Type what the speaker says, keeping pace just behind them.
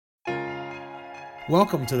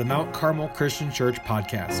Welcome to the Mount Carmel Christian Church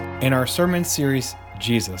podcast. In our sermon series,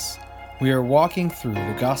 Jesus, we are walking through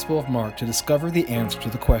the Gospel of Mark to discover the answer to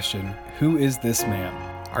the question, who is this man?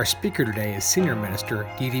 Our speaker today is Senior Minister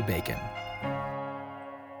Dee Dee Bacon.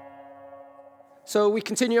 So we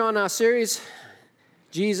continue on our series,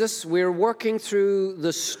 Jesus. We're working through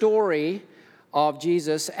the story of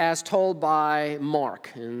Jesus as told by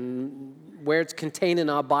Mark, and where it's contained in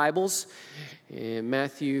our Bibles. In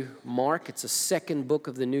Matthew, Mark, it's the second book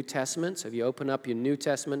of the New Testament. So if you open up your New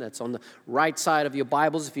Testament, it's on the right side of your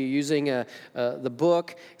Bibles. If you're using the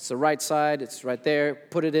book, it's the right side. It's right there.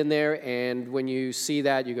 Put it in there, and when you see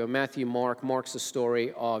that, you go Matthew, Mark. Mark's the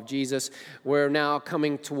story of Jesus. We're now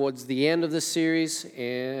coming towards the end of the series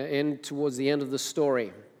and towards the end of the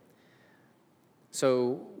story.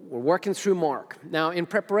 So we're working through Mark. Now, in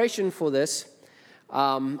preparation for this,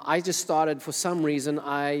 I just started, for some reason,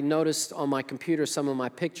 I noticed on my computer some of my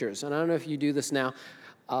pictures. And I don't know if you do this now.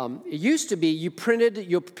 It used to be you printed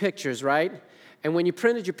your pictures, right? And when you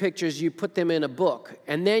printed your pictures, you put them in a book.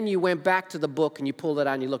 And then you went back to the book and you pulled it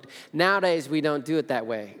out and you looked. Nowadays, we don't do it that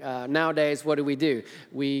way. Nowadays, what do?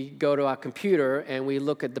 We go to our computer and we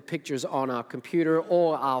look at the pictures on our computer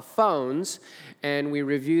or our phones and we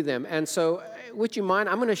review them. And so, would you mind?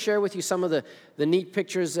 I'm going to share with you some of the neat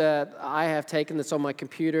pictures that I have taken that's on my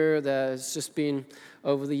computer that's just been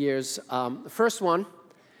over the years. The first one,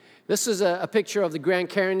 this is a picture of the Grand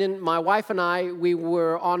Canyon. My wife and I, we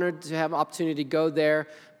were honored to have an opportunity to go there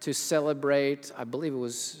to celebrate, I believe it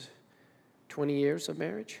was 20 years of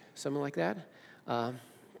marriage, something like that.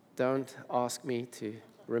 Don't ask me to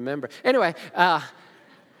remember. Anyway,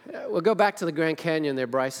 we'll go back to the Grand Canyon there,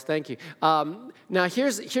 Bryce. Thank you. Now,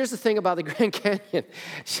 here's the thing about the Grand Canyon.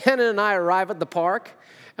 Shannon and I arrive at the park,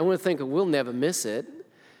 and we're thinking, we'll never miss it,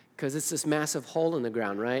 because it's this massive hole in the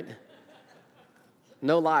ground, right?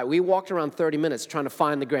 No lie. We walked around 30 minutes trying to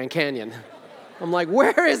find the Grand Canyon. I'm like,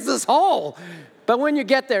 where is this hole? But when you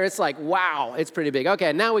get there, it's like, wow, it's pretty big.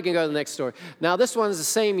 Okay, now we can go to the next story. Now, this one's the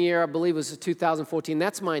same year. I believe it was 2014.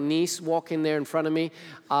 That's my niece walking there in front of me.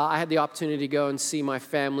 I had the opportunity to go and see my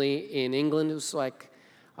family in England. It was like,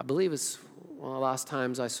 I believe it's one of the last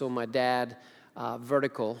times I saw my dad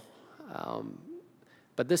vertical.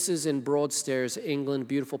 But this is in Broadstairs, England,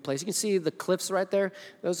 beautiful place. You can see the cliffs right there.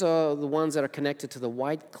 Those are the ones that are connected to the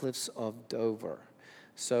White Cliffs of Dover.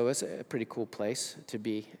 So it's a pretty cool place to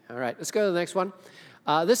be. All right, let's go to the next one.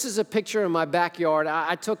 This is a picture in my backyard.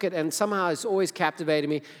 I took it, and somehow it's always captivated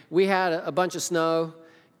me. We had a bunch of snow,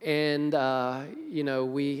 and I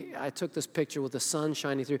took this picture with the sun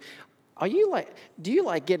shining through. Do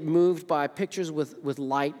you get moved by pictures with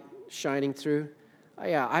light shining through?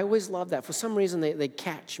 Yeah, I always love that. For some reason, they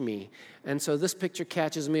catch me. And so this picture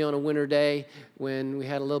catches me on a winter day when we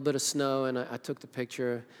had a little bit of snow, and I took the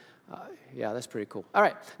picture. Yeah, that's pretty cool. All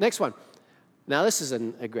right, next one. Now, this is a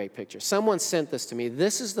great picture. Someone sent this to me.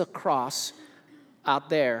 This is the cross out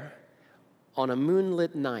there on a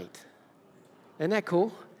moonlit night. Isn't that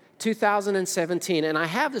cool? 2017. And I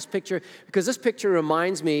have this picture because this picture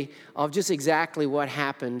reminds me of just exactly what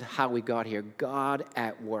happened, how we got here. God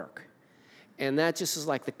at work. And that just is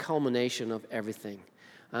like the culmination of everything.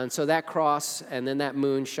 And so that cross and then that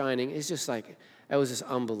moon shining is just like, it was just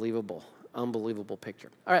unbelievable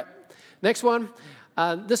picture. All right, next one.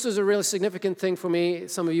 This was a really significant thing for me.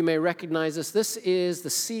 Some of you may recognize this. This is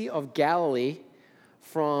the Sea of Galilee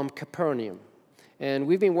from Capernaum. And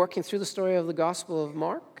we've been working through the story of the Gospel of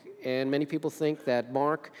Mark. And many people think that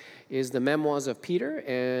Mark is the memoirs of Peter,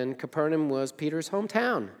 and Capernaum was Peter's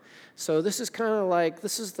hometown. So this is kind of like,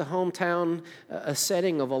 this is the hometown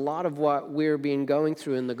setting of a lot of what we're being going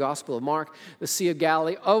through in the Gospel of Mark. The Sea of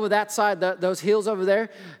Galilee, over that side, those hills over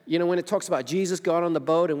there, when it talks about Jesus got on the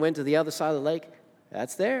boat and went to the other side of the lake,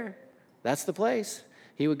 that's there. That's the place.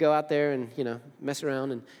 He would go out there and, mess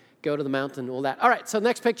around and go to the mountain and all that. All right, so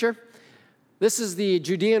next picture. This is the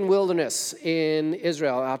Judean wilderness in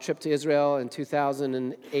Israel, our trip to Israel in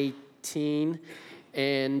 2018.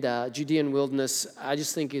 And Judean wilderness, I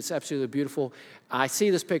just think it's absolutely beautiful. I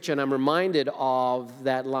see this picture and I'm reminded of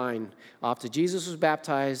that line. After Jesus was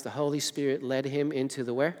baptized, the Holy Spirit led him into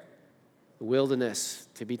the where? The wilderness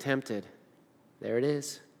to be tempted. There it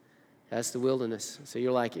is. That's the wilderness. So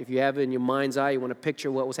you're like, if you have it in your mind's eye, you want to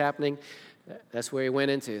picture what was happening, that's where he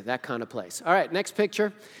went into, that kind of place. All right, next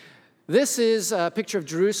picture. This is a picture of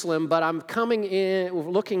Jerusalem, but I'm coming in, we're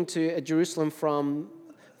looking to Jerusalem from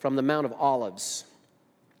the Mount of Olives.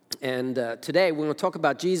 And today we're going to talk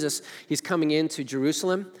about Jesus. He's coming into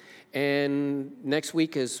Jerusalem, and next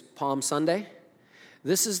week is Palm Sunday.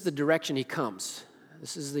 This is the direction he comes.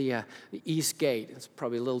 This is the east gate. It's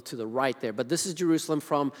probably a little to the right there. But this is Jerusalem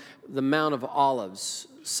from the Mount of Olives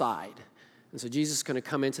side. And so Jesus is going to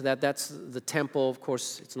come into that. That's the temple. Of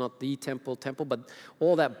course, it's not the temple, but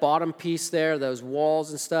all that bottom piece there, those walls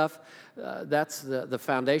and stuff, that's the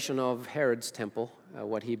foundation of Herod's temple,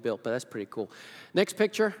 what he built. But that's pretty cool. Next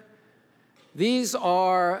picture. These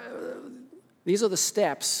are the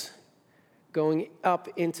steps going up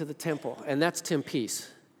into the temple. And that's Tim Peace.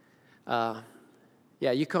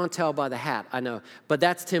 Yeah, you can't tell by the hat, I know. But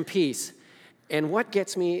that's Tim Peace. And what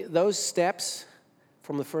gets me, those steps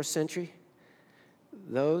from the first century,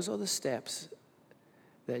 those are the steps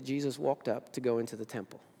that Jesus walked up to go into the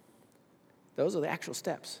temple. Those are the actual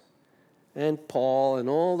steps. And Paul and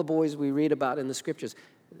all the boys we read about in the scriptures,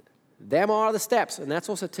 them are the steps. And that's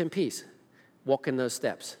also Tim Peace, walking those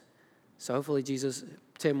steps. So hopefully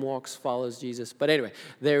Tim walks, follows Jesus. But anyway,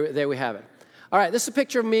 there we have it. All right, this is a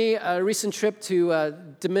picture of me, a recent trip to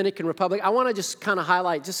Dominican Republic. I want to just kind of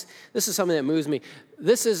highlight, this is something that moves me.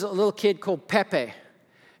 This is a little kid called Pepe,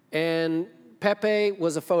 and Pepe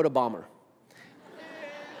was a photobomber.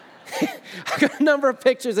 I got a number of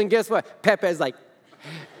pictures, and guess what? Pepe's like.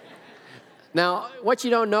 Now, what you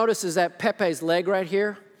don't notice is that Pepe's leg right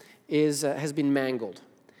here has been mangled.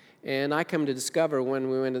 And I come to discover when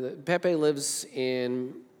we went to Pepe lives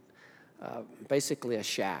in basically a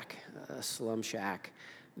shack, a slum shack,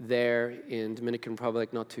 there in Dominican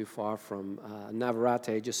Republic, not too far from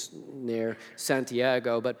Navarrete, just near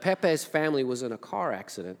Santiago. But Pepe's family was in a car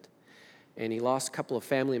accident, and he lost a couple of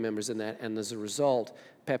family members in that. And as a result,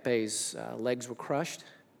 Pepe's legs were crushed,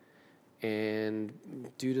 and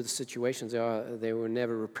due to the situations, they were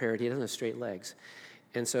never repaired. He doesn't have straight legs.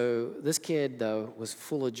 And so this kid, though, was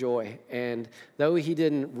full of joy. And though he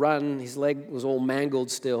didn't run, his leg was all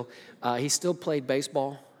mangled still, he still played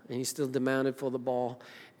baseball, and he still demanded for the ball.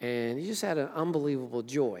 And he just had an unbelievable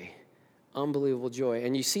joy.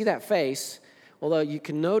 And you see that face, although you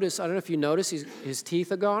can notice, I don't know if you notice, his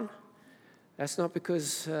teeth are gone. That's not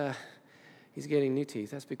because he's getting new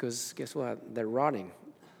teeth. That's because, guess what? They're rotting,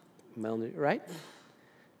 right?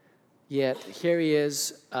 Yet here he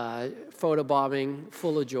is, photobombing,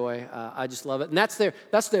 full of joy. I just love it. And that's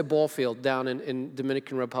their ball field down in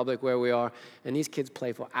Dominican Republic where we are. And these kids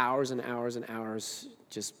play for hours and hours and hours,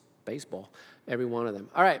 just baseball, every one of them.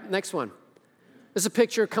 All right, next one. This is a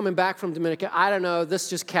picture coming back from Dominica. I don't know, this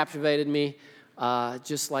just captivated me,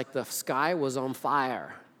 just like the sky was on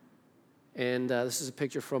fire. And this is a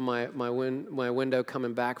picture from my window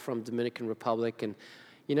coming back from Dominican Republic. And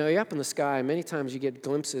you know, you're up in the sky, and many times you get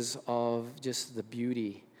glimpses of just the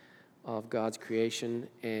beauty of God's creation.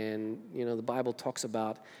 And, you know, the Bible talks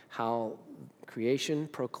about how creation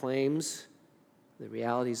proclaims the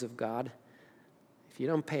realities of God. If you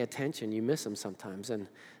don't pay attention, you miss them sometimes. And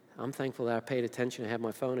I'm thankful that I paid attention and had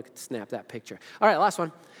my phone to snap that picture. All right, last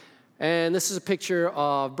one. And this is a picture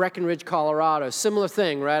of Breckenridge, Colorado. Similar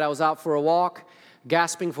thing, right? I was out for a walk,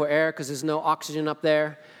 gasping for air because there's no oxygen up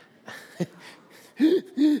there.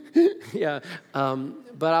 Yeah,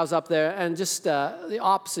 but I was up there, and just the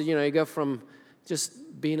opposite, you know, you go from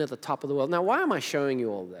just being at the top of the world. Now, why am I showing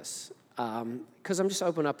you all this? Because I'm just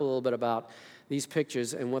opening up a little bit about these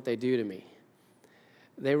pictures and what they do to me.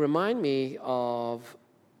 They remind me of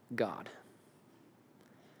God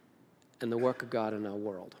and the work of God in our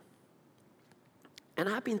world. And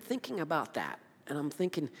I've been thinking about that, and I'm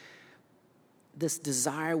thinking, this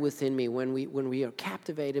desire within me, when we are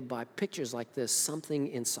captivated by pictures like this, something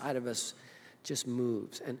inside of us just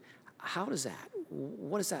moves. And how does that?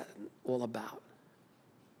 What is that all about?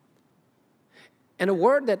 And a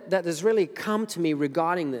word that has really come to me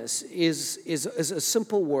regarding this is a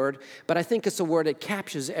simple word, but I think it's a word that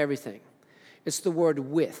captures everything. It's the word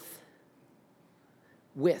with.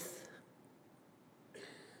 With.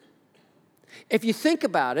 If you think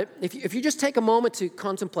about it, if you just take a moment to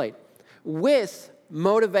contemplate, with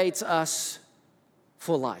motivates us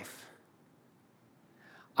for life.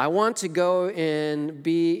 I want to go and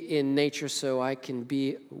be in nature so I can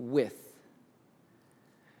be with.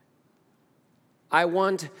 I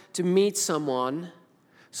want to meet someone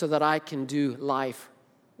so that I can do life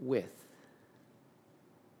with.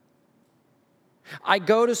 I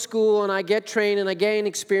go to school and I get trained and I gain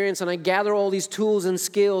experience and I gather all these tools and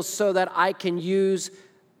skills so that I can use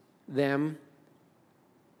them.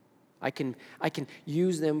 I can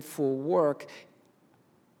use them for work.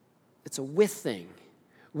 It's a with thing.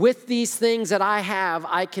 With these things that I have,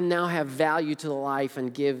 I can now have value to the life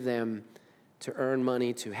and give them to earn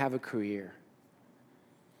money, to have a career.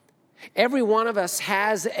 Every one of us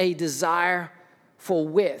has a desire for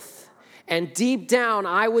with. And deep down,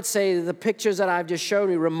 I would say the pictures that I've just shown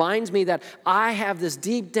you reminds me that I have this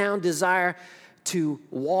deep down desire to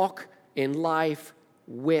walk in life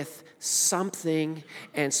with something,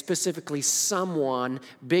 and specifically someone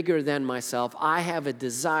bigger than myself. I have a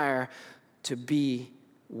desire to be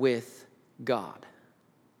with God.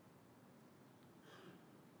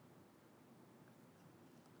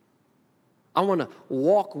 I want to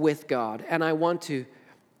walk with God, and I want to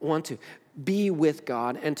be with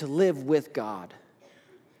God and to live with God.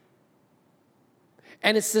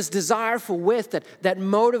 And it's this desire for with that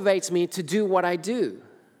motivates me to do what I do.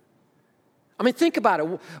 I mean, think about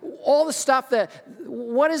it. All the stuff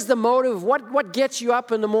what is the motive? What gets you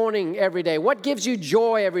up in the morning every day? What gives you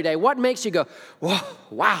joy every day? What makes you go, whoa,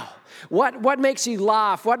 wow? What makes you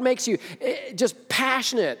laugh? What makes you just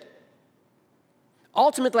passionate?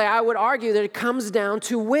 Ultimately, I would argue that it comes down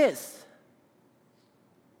to with.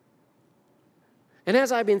 And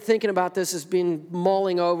as I've been thinking about this, has been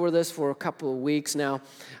mulling over this for a couple of weeks now,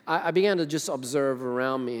 I began to just observe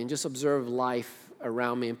around me and just observe life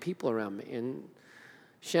around me and people around me. And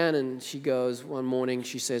Shannon, she goes one morning,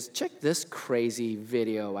 she says, check this crazy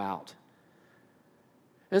video out.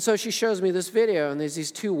 And so she shows me this video, and there's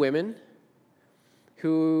these two women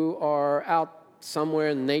who are out somewhere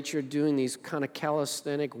in nature doing these kind of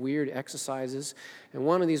calisthenic, weird exercises. And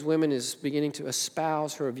one of these women is beginning to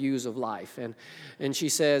espouse her views of life. And she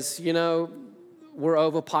says, we're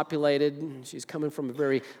overpopulated. She's coming from a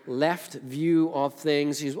very left view of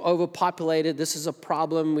things. She's overpopulated. This is a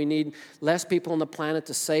problem. We need less people on the planet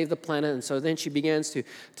to save the planet. And so then she begins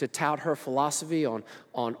to tout her philosophy on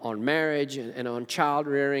marriage and on child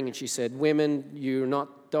rearing. And she said, women,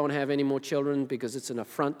 don't have any more children because it's an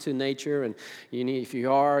affront to nature, and you need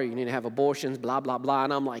to have abortions, blah, blah, blah.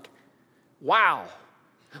 And I'm like, wow.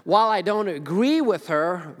 While I don't agree with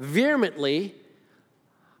her vehemently,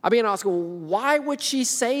 I began to ask, why would she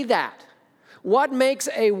say that? What makes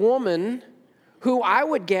a woman who I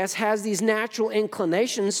would guess has these natural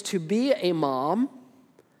inclinations to be a mom,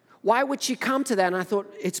 why would she come to that? And I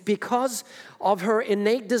thought, it's because of her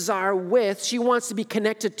innate desire she wants to be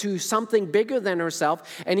connected to something bigger than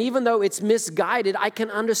herself. And even though it's misguided, I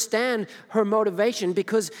can understand her motivation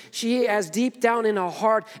because she has deep down in her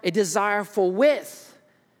heart a desire for with.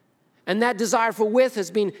 And that desire for with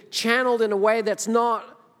has been channeled in a way that's not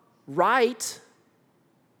right,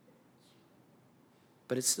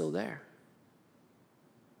 but it's still there.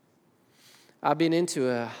 I've been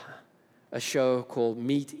into a show called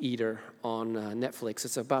Meat Eater on Netflix.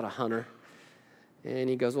 It's about a hunter, and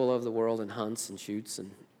he goes all over the world and hunts and shoots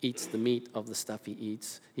and eats the meat of the stuff he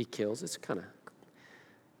kills. It's kind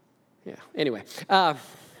of, Anyway, so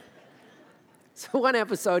one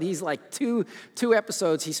episode, he's like two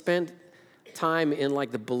episodes, he spent time in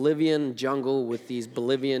like the Bolivian jungle with these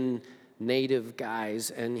Bolivian native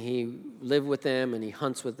guys, and he lived with them and he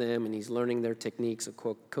hunts with them and he's learning their techniques of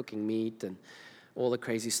cooking meat and all the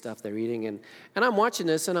crazy stuff they're eating. And I'm watching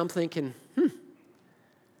this and I'm thinking,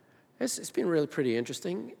 it's been really pretty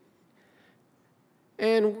interesting.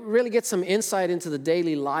 And really get some insight into the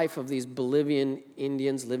daily life of these Bolivian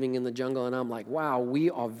Indians living in the jungle. And I'm like, wow, we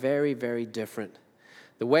are very, very different.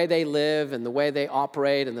 The way they live and the way they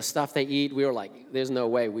operate and the stuff they eat, we were like, there's no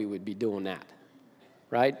way we would be doing that,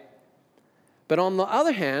 right? But on the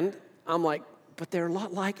other hand, I'm like, but they're a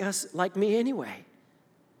lot like us, like me anyway.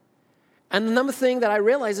 And another thing that I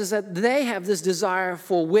realize is that they have this desire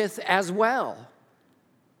for with as well.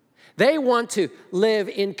 They want to live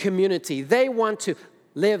in community. They want to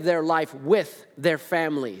live their life with their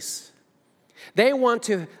families. They want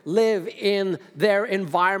to live in their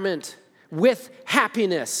environment with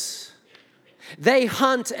happiness. They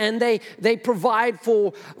hunt and they provide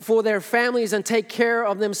for their families and take care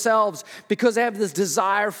of themselves because they have this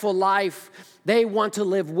desire for life they want to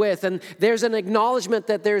live with. And there's an acknowledgement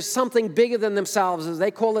that there's something bigger than themselves.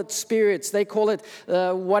 They call it spirits. They call it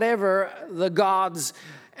whatever, the gods.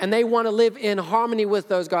 And they want to live in harmony with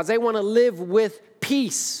those gods. They want to live with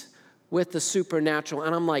peace with the supernatural.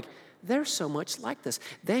 And I'm like, they're so much like this.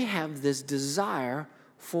 They have this desire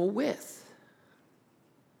for with.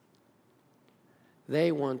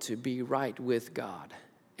 They want to be right with God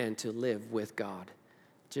and to live with God,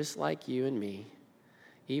 just like you and me,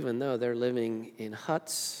 even though they're living in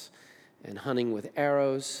huts and hunting with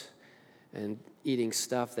arrows and eating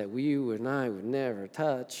stuff that you and I would never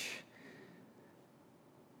touch.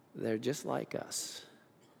 They're just like us.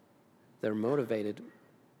 They're motivated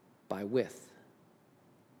by with.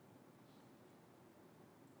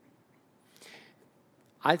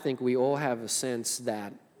 I think we all have a sense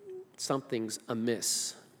that something's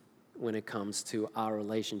amiss when it comes to our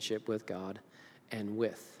relationship with God and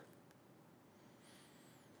with.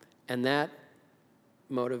 And that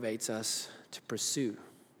motivates us to pursue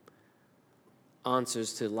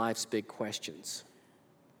answers to life's big questions.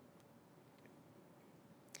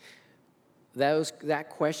 That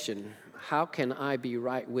question, how can I be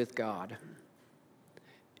right with God,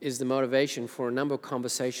 is the motivation for a number of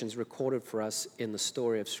conversations recorded for us in the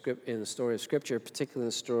story of Scripture, particularly in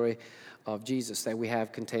the story of Jesus that we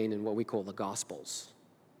have contained in what we call the Gospels.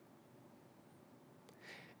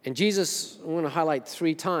 And Jesus, I want to highlight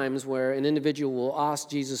 3 times where an individual will ask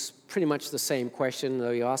Jesus pretty much the same question,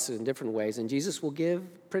 though he asks it in different ways, and Jesus will give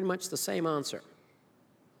pretty much the same answer.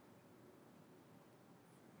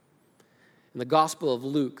 In the Gospel of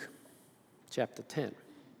Luke, chapter 10,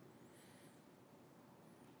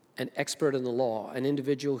 an expert in the law, an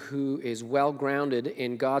individual who is well-grounded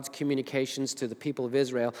in God's communications to the people of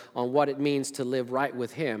Israel on what it means to live right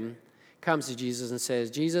with him, comes to Jesus and says,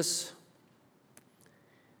 Jesus,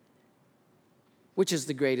 which is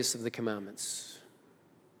the greatest of the commandments?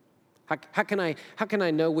 How can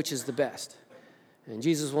I know which is the best? And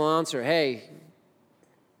Jesus will answer, hey,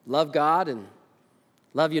 love God and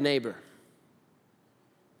love your neighbor.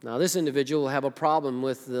 Now, this individual will have a problem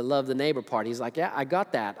with the love the neighbor part. He's like, yeah, I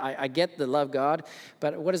got that. I get the love God,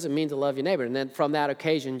 but what does it mean to love your neighbor? And then from that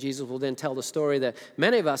occasion, Jesus will then tell the story that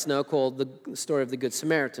many of us know called the story of the Good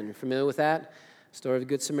Samaritan. You familiar with that? Story of the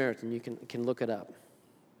Good Samaritan. You can look it up.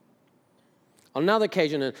 On another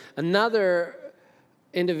occasion, another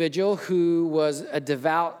individual who was a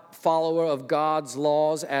devout follower of God's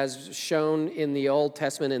laws as shown in the Old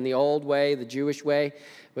Testament, in the old way, the Jewish way,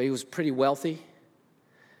 but he was pretty wealthy.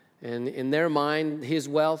 And in their mind, his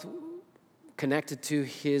wealth connected to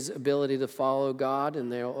his ability to follow God.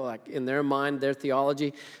 And in their mind, their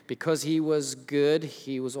theology, because he was good,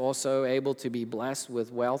 he was also able to be blessed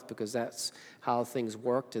with wealth because that's how things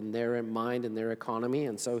worked in their mind and their economy.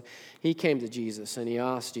 And so he came to Jesus and he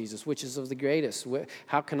asked Jesus, which is of the greatest?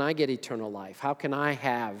 How can I get eternal life? How can I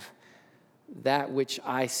have that which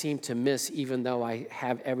I seem to miss even though I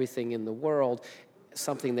have everything in the world,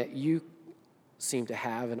 something that you seem to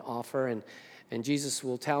have and offer? And Jesus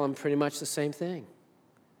will tell him pretty much the same thing.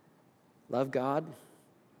 Love God.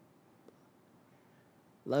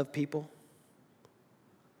 Love people.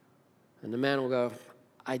 And the man will go,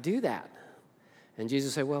 I do that. And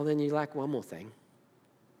Jesus said, well, then you lack one more thing.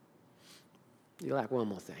 You lack one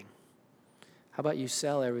more thing. How about you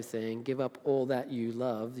sell everything, give up all that you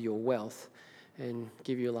love, your wealth, and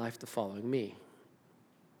give your life to following me?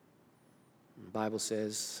 The Bible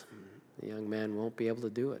says the young man won't be able to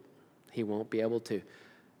do it. He won't be able to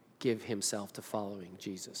give himself to following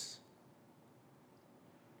Jesus.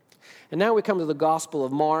 And now we come to the Gospel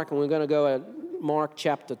of Mark, and we're going to go at Mark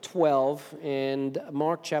chapter 12. And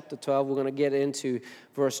Mark chapter 12, we're going to get into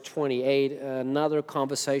verse 28, another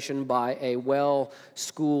conversation by a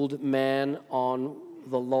well-schooled man on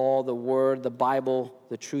the law, the Word, the Bible,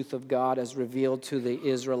 the truth of God as revealed to the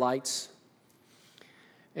Israelites.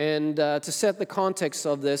 And to set the context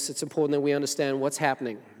of this, it's important that we understand what's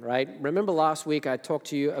happening, right? Remember last week I talked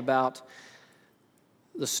to you about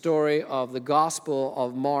the story of the Gospel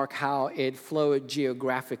of Mark, how it flowed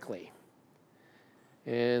geographically.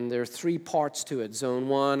 And there are 3 parts to it. Zone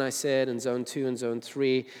 1, I said, and Zone 2 and Zone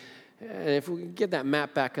 3. And if we get that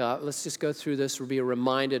map back up, let's just go through this. We'll be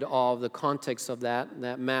reminded of the context of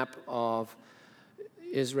that map of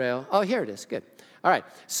Israel. Oh, here it is. Good. All right,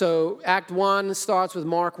 so Act 1 starts with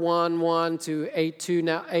Mark 1:1 to 8:2,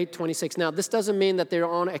 now 8:26. Now, this doesn't mean that there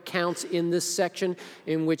aren't accounts in this section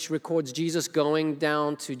in which records Jesus going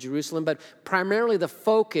down to Jerusalem, but primarily the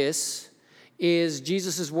focus is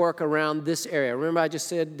Jesus' work around this area. Remember I just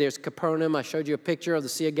said there's Capernaum. I showed you a picture of the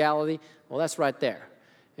Sea of Galilee. Well, that's right there.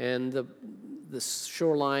 And the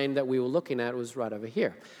shoreline that we were looking at was right over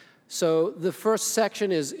here. So the first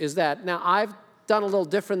section is that. Now, I've done a little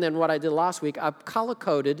different than what I did last week. I've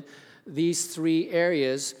color-coded these 3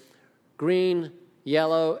 areas, green,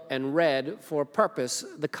 yellow, and red, for a purpose.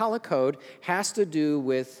 The color code has to do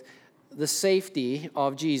with the safety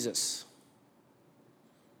of Jesus,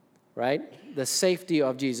 right? The safety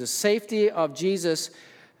of Jesus. Safety of Jesus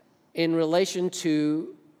in relation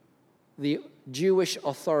to the Jewish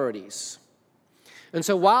authorities. And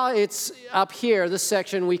so while it's up here, this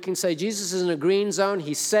section, we can say Jesus is in a green zone.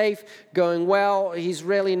 He's safe, going well. He's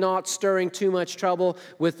really not stirring too much trouble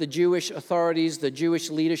with the Jewish authorities, the Jewish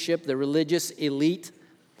leadership, the religious elite.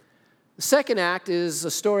 The second act is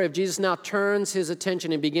a story of Jesus now turns his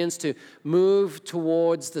attention and begins to move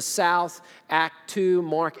towards the south. Act 2,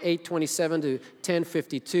 Mark 8:27 to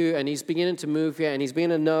 10:52. And he's beginning to move here, and he's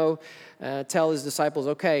beginning to tell his disciples,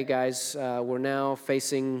 okay, guys, we're now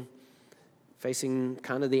facing facing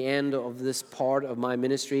kind of the end of this part of my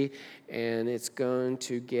ministry, and it's going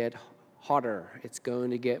to get harder. It's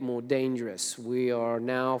going to get more dangerous. We are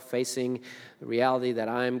now facing the reality that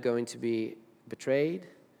I'm going to be betrayed,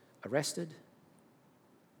 arrested,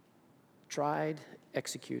 tried,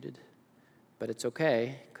 executed. But it's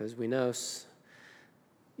okay, because we know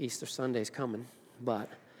Easter Sunday's coming, but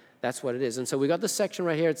that's what it is. And so we got this section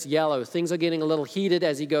right here. It's yellow. Things are getting a little heated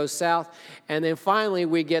as he goes south. And then finally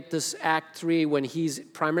we get this Act 3 when he's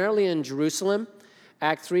primarily in Jerusalem.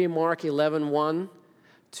 Act 3, Mark 11:1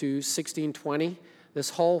 to 16:20.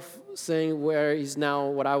 This whole thing where he's now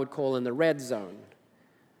what I would call in the red zone.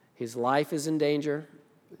 His life is in danger.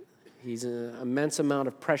 He's in an immense amount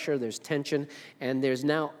of pressure. There's tension. And there's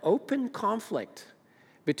now open conflict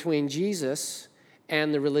between Jesus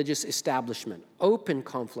and the religious establishment. Open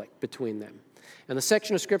conflict between them. And the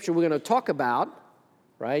section of Scripture we're going to talk about,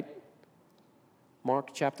 right,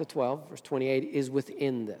 Mark chapter 12, verse 28, is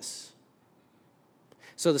within this.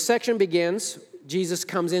 So the section begins, Jesus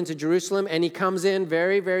comes into Jerusalem, and he comes in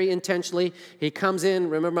very, very intentionally. He comes in,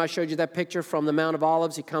 remember I showed you that picture from the Mount of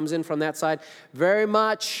Olives. He comes in from that side, very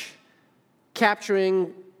much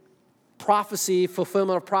capturing prophecy,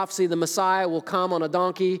 fulfillment of prophecy. The Messiah will come on a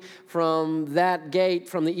donkey from that gate,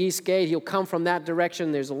 from the east gate. He'll come from that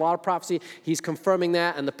direction. There's a lot of prophecy. He's confirming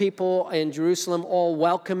that, and the people in Jerusalem all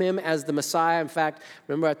welcome him as the Messiah. In fact,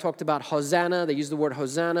 remember I talked about Hosanna. They use the word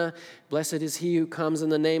Hosanna. Blessed is he who comes in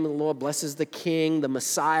the name of the Lord. Blessed is the King, the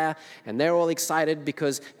Messiah. And they're all excited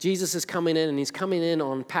because Jesus is coming in, and he's coming in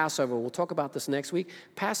on Passover. We'll talk about this next week.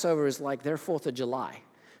 Passover is like their 4th of July.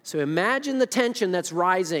 So imagine the tension that's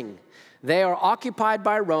rising. They are occupied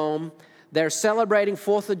by Rome. They're celebrating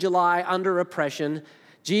 4th of July under oppression.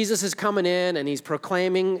 Jesus is coming in, and he's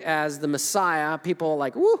proclaiming as the Messiah. People are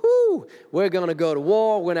like, woohoo, we're going to go to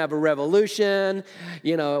war. We're going to have a revolution,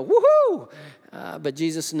 woohoo. But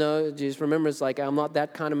Jesus remembers, like, I'm not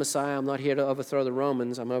that kind of Messiah. I'm not here to overthrow the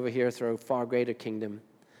Romans. I'm over here to throw a far greater kingdom,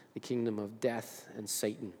 the kingdom of death and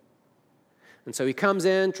Satan. And so he comes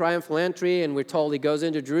in, triumphal entry, and we're told he goes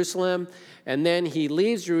into Jerusalem, and then he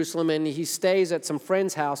leaves Jerusalem, and he stays at some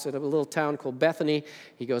friend's house at a little town called Bethany.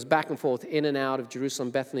 He goes back and forth, in and out of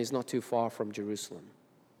Jerusalem. Bethany is not too far from Jerusalem.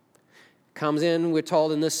 Comes in, we're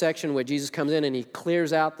told in this section where Jesus comes in, and he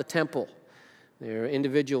clears out the temple. There are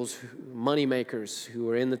individuals, money makers, who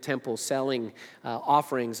are in the temple selling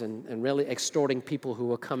offerings and really extorting people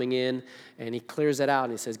who are coming in. And he clears it out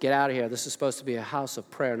and he says, get out of here. This is supposed to be a house of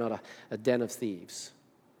prayer, not a den of thieves.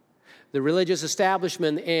 The religious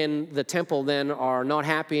establishment in the temple then are not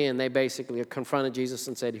happy, and they basically confronted Jesus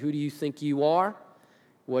and said, who do you think you are?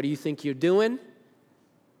 What do you think you're doing?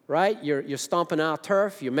 Right? You're stomping our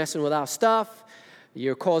turf. You're messing with our stuff.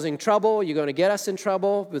 You're causing trouble. You're going to get us in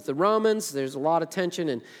trouble with the Romans. There's a lot of tension.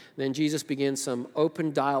 And then Jesus begins some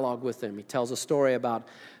open dialogue with them. He tells a story about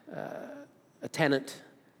a tenant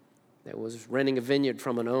that was renting a vineyard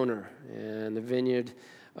from an owner. And the vineyard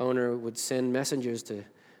owner would send messengers to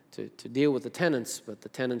deal with the tenants, but the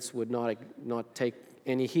tenants would not take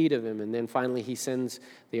any heed of him. And then finally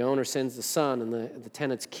the owner sends the son, and the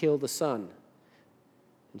tenants kill the son.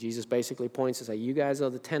 Jesus basically points and says, you guys are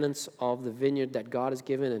the tenants of the vineyard that God has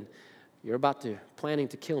given, and you're planning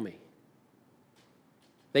to kill me.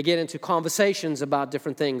 They get into conversations about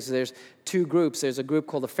different things. There's two groups. There's a group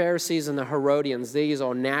called the Pharisees and the Herodians. These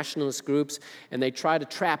are nationalist groups, and they try to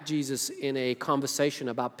trap Jesus in a conversation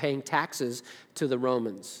about paying taxes to the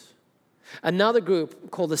Romans. Another group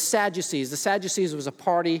called the Sadducees. The Sadducees was a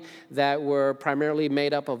party that were primarily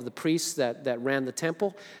made up of the priests that ran the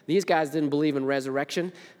temple. These guys didn't believe in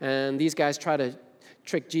resurrection, and these guys try to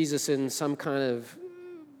trick Jesus in some kind of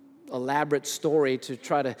elaborate story to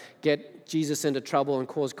try to get Jesus into trouble and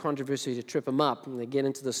cause controversy to trip him up. And they get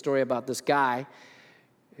into the story about this guy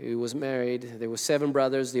who was married. There were 7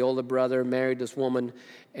 brothers. The older brother married this woman,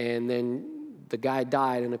 and then the guy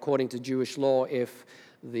died. And according to Jewish law, if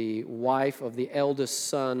the wife of the eldest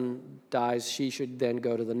son dies, she should then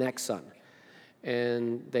go to the next son.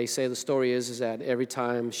 And they say the story is that every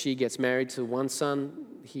time she gets married to one son,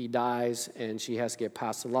 he dies, and she has to get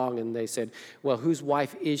passed along. And they said, well, whose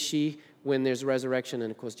wife is she when there's resurrection?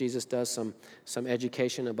 And of course, Jesus does some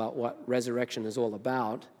education about what resurrection is all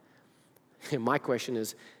about. And my question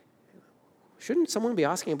is, shouldn't someone be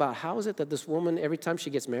asking about how is it that this woman, every time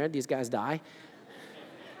she gets married, these guys die?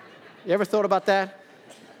 You ever thought about that?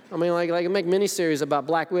 I mean, like make miniseries about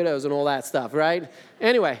black widows and all that stuff, right?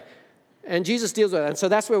 Anyway, And Jesus deals with it. And so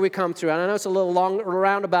that's where we come through. And I know it's a little long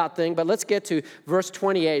roundabout thing, but let's get to verse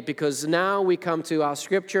 28, because now we come to our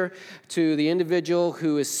scripture, to the individual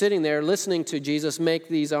who is sitting there listening to Jesus make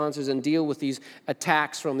these answers and deal with these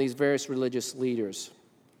attacks from these various religious leaders.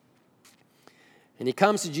 And he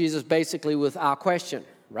comes to Jesus basically with our question,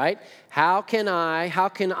 right? How can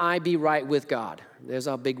I be right with God? There's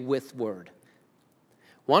our big with word.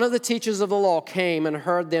 One of the teachers of the law came and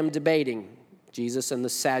heard them debating, Jesus and the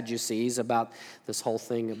Sadducees, about this whole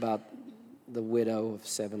thing about the widow of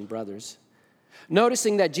 7 brothers.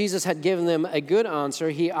 Noticing that Jesus had given them a good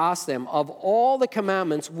answer, he asked them, of all the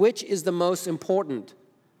commandments, which is the most important?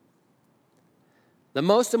 The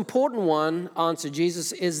most important one, answered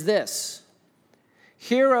Jesus, is this: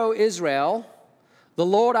 Hear, O Israel, the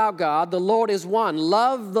Lord our God, the Lord is one.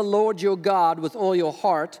 Love the Lord your God with all your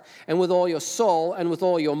heart and with all your soul and with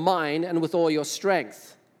all your mind and with all your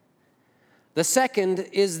strength. The second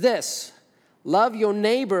is this: love your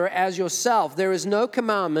neighbor as yourself. There is no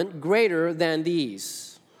commandment greater than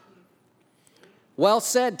these. Well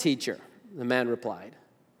said, teacher, the man replied.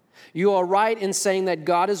 You are right in saying that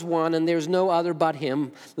God is one and there is no other but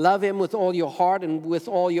him. Love him with all your heart and with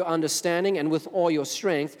all your understanding and with all your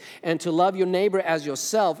strength. And to love your neighbor as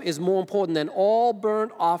yourself is more important than all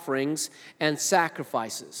burnt offerings and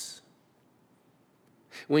sacrifices.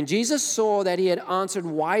 When Jesus saw that he had answered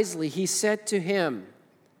wisely, he said to him,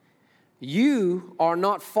 You are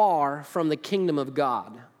not far from the kingdom of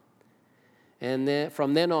God. And then,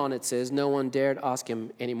 from then on, it says, no one dared ask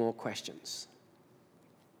him any more questions.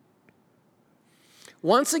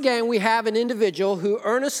 Once again, we have an individual who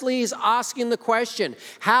earnestly is asking the question,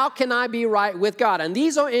 how can I be right with God? And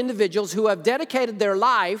these are individuals who have dedicated their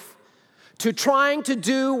life to trying to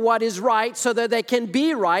do what is right so that they can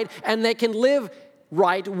be right and they can live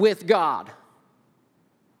right with God.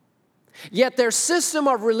 Yet their system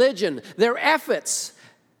of religion, their efforts,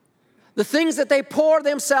 the things that they pour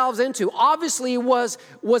themselves into obviously was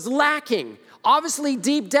lacking. Obviously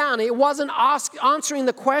deep down, it wasn't answering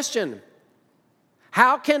the question,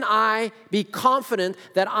 how can I be confident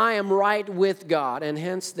that I am right with God? And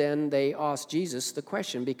hence then they ask Jesus the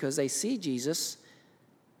question because they see Jesus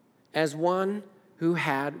as one who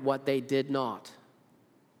had what they did not.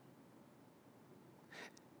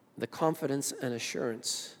 The confidence and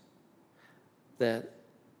assurance that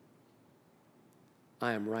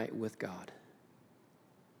I am right with God.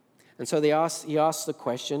 And so he asks the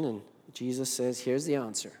question, and Jesus says, here's the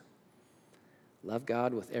answer. Love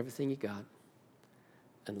God with everything you got,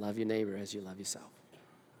 and love your neighbor as you love yourself.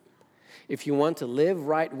 If you want to live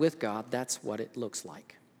right with God, that's what it looks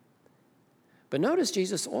like. But notice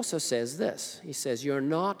Jesus also says this. He says, you're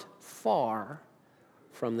not far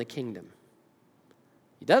from the kingdom.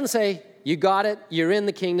 He doesn't say, you got it, you're in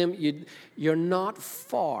the kingdom. You're not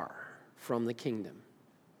far from the kingdom.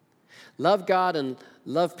 Love God and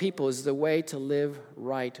love people is the way to live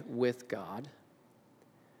right with God.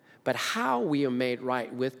 But how we are made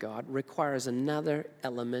right with God requires another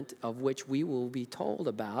element of which we will be told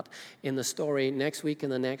about in the story next week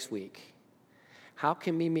and the next week. How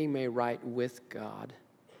can we be made right with God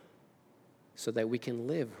so that we can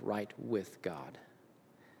live right with God?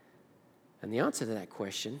 And the answer to that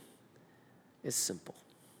question is simple.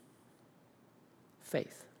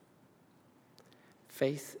 Faith.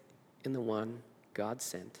 Faith in the one God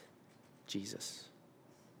sent, Jesus.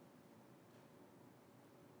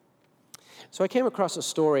 So I came across a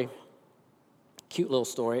story, cute little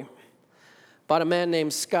story, about a man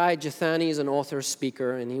named Skye Jethani. He's an author,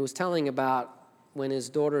 speaker, and he was telling about when his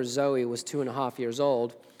daughter Zoe was 2.5 years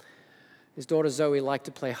old. His daughter Zoe liked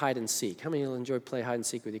to play hide and seek. How many of you enjoy playing hide and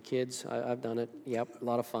seek with your kids? I've done it. Yep, a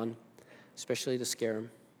lot of fun, especially to scare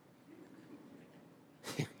them.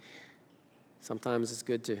 Sometimes it's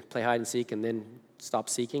good to play hide and seek and then stop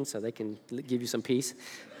seeking so they can give you some peace.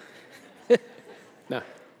 No.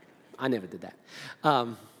 I never did that.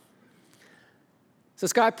 So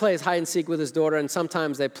Skye plays hide and seek with his daughter, and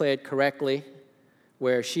sometimes they play it correctly,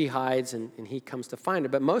 where she hides and he comes to find her.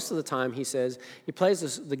 But most of the time, he says, he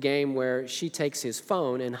plays the game where she takes his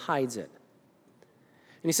phone and hides it.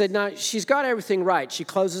 And he said, now, she's got everything right. She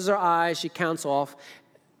closes her eyes, she counts off.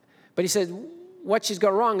 But he said, what she's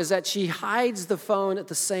got wrong is that she hides the phone at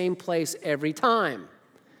the same place every time,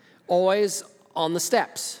 always on the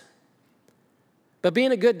steps. But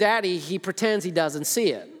being a good daddy, he pretends he doesn't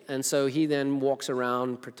see it. And so he then walks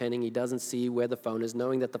around pretending he doesn't see where the phone is,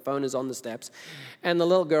 knowing that the phone is on the steps. And the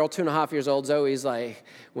little girl, 2.5 years old, Zoe's like,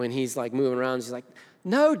 when he's like moving around, she's like,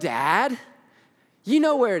 no, Dad, you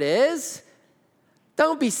know where it is.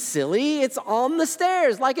 Don't be silly. It's on the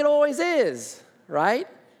stairs like it always is, right?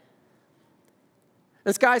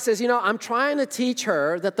 This guy says, I'm trying to teach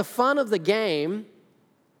her that the fun of the game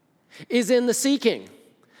is in the seeking.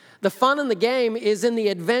 The fun in the game is in the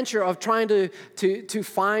adventure of trying to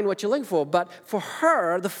find what you're looking for. But for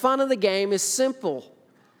her, the fun of the game is simple.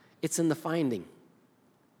 It's in the finding.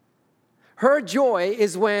 Her joy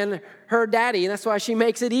is when her daddy, and that's why she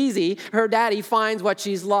makes it easy, her daddy finds what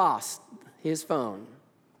she's lost, his phone.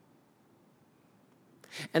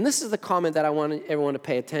 And this is the comment that I want everyone to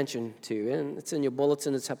pay attention to. And it's in your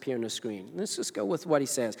bulletin, it's up here on the screen. Let's just go with what he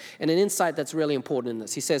says. And an insight that's really important in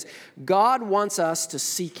this. He says, God wants us to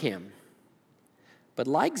seek him. But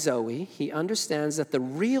like Zoe, he understands that the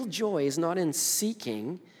real joy is not in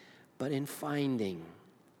seeking, but in finding.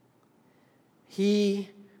 He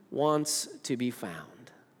wants to be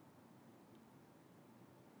found.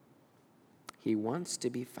 He wants to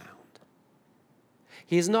be found.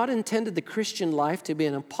 He has not intended the Christian life to be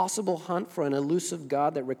an impossible hunt for an elusive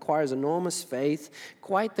God that requires enormous faith.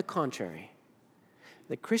 Quite the contrary.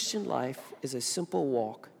 The Christian life is a simple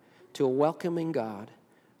walk to a welcoming God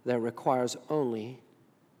that requires only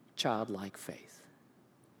childlike faith.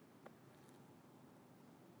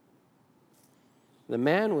 The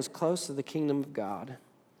man was close to the kingdom of God,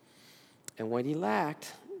 and what he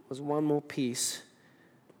lacked was one more piece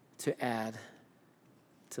to add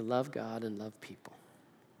to love God and love people.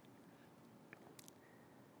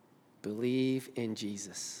 Believe in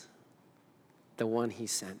Jesus, the one he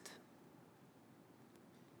sent.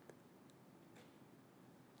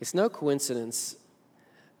 It's no coincidence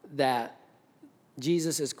that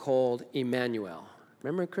Jesus is called Emmanuel.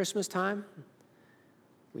 Remember at Christmas time?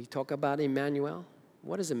 We talk about Emmanuel.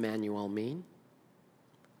 What does Emmanuel mean?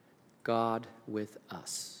 God with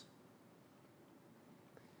us.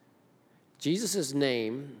 Jesus'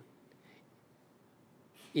 name,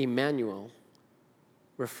 Emmanuel,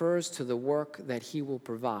 refers to the work that he will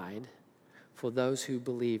provide for those who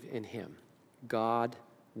believe in him. God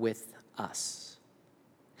with us.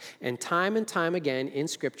 And time again in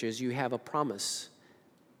scriptures, you have a promise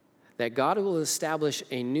that God will establish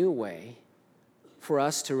a new way for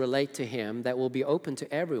us to relate to him that will be open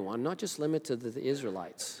to everyone, not just limited to the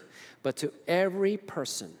Israelites, but to every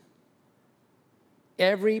person.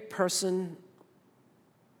 Every person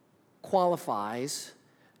qualifies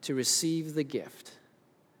to receive the gift.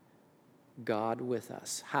 God with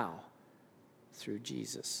us. How? Through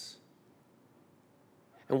Jesus.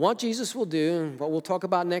 And what Jesus will do, and what we'll talk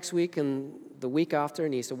about next week and the week after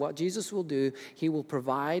in Easter, what Jesus will do, he will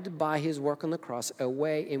provide by his work on the cross a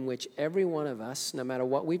way in which every one of us, no matter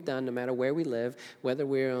what we've done, no matter where we live, whether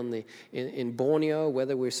we're in Borneo,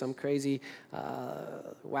 whether we're some crazy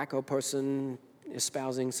wacko person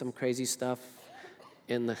espousing some crazy stuff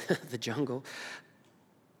in the jungle,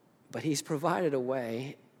 but he's provided a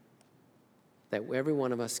way that every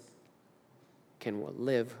one of us can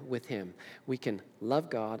live with him. We can love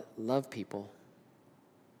God, love people.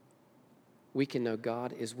 We can know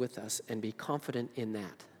God is with us and be confident in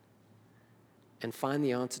that. And find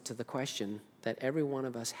the answer to the question that every one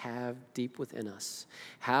of us have deep within us.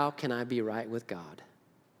 How can I be right with God?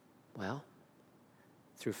 Well,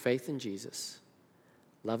 through faith in Jesus,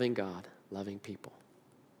 loving God, loving people.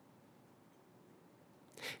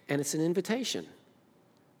 And it's an invitation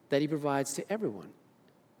that he provides to everyone.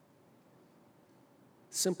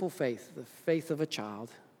 Simple faith, the faith of a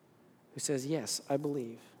child who says, yes, I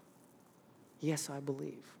believe. Yes, I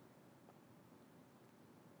believe.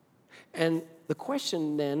 And the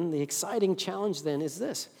question then, the exciting challenge then is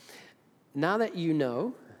this. Now that you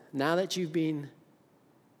know, now that you've been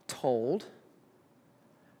told,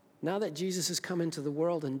 now that Jesus has come into the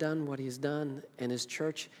world and done what he's done and his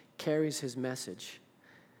church carries his message,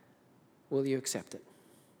 will you accept it?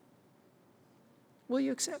 Will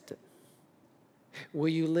you accept it? Will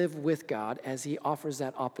you live with God as he offers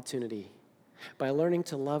that opportunity by learning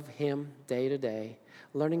to love him day to day,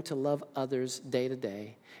 learning to love others day to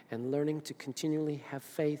day, and learning to continually have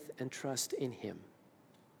faith and trust in him?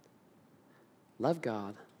 Love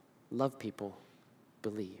God, love people,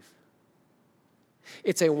 believe.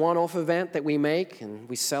 It's a one-off event that we make and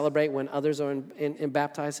we celebrate when others are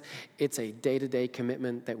baptized. It's a day-to-day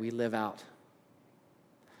commitment that we live out.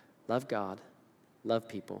 Love God, love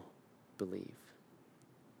people, believe.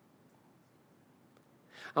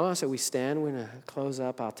 I'm going to say we stand. We're going to close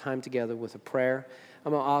up our time together with a prayer.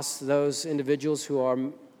 I'm going to ask those individuals who are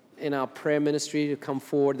in our prayer ministry to come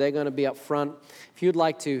forward. They're going to be up front. If you'd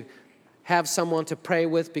like to have someone to pray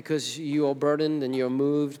with because you are burdened and you're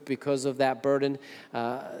moved because of that burden,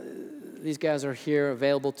 these guys are here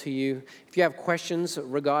available to you. If you have questions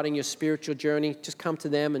regarding your spiritual journey, just come to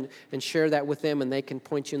them and share that with them, and they can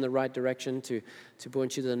point you in the right direction to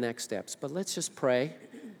point you to the next steps. But let's just pray.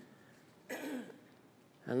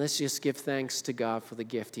 And let's just give thanks to God for the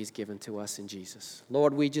gift He's given to us in Jesus.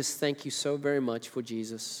 Lord, we just thank you so very much for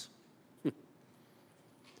Jesus.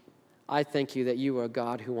 I thank you that you are a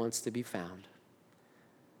God who wants to be found.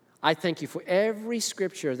 I thank you for every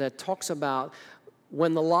scripture that talks about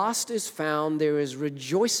when the lost is found, there is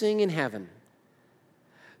rejoicing in heaven.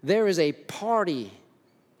 There is a party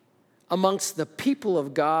amongst the people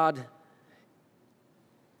of God.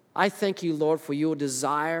 I thank you, Lord, for your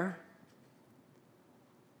desire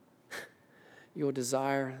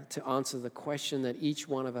to answer the question that each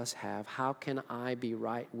one of us have: how can I be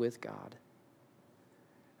right with God?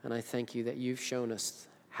 And I thank you that you've shown us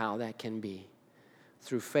how that can be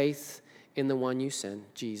through faith in the one you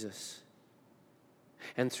sent, Jesus,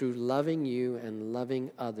 and through loving you and loving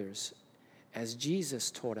others as Jesus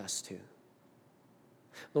taught us to.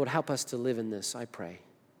 Lord, help us to live in this, I pray.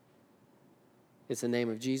 It's the name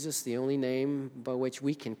of Jesus, the only name by which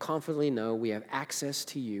we can confidently know we have access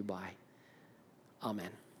to you by. Amen.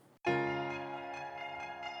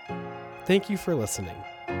 Thank you for listening.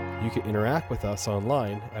 You can interact with us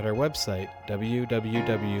online at our website,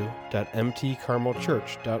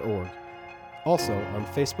 www.mtcarmelchurch.org. Also on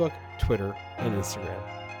Facebook, Twitter, and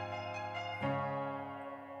Instagram.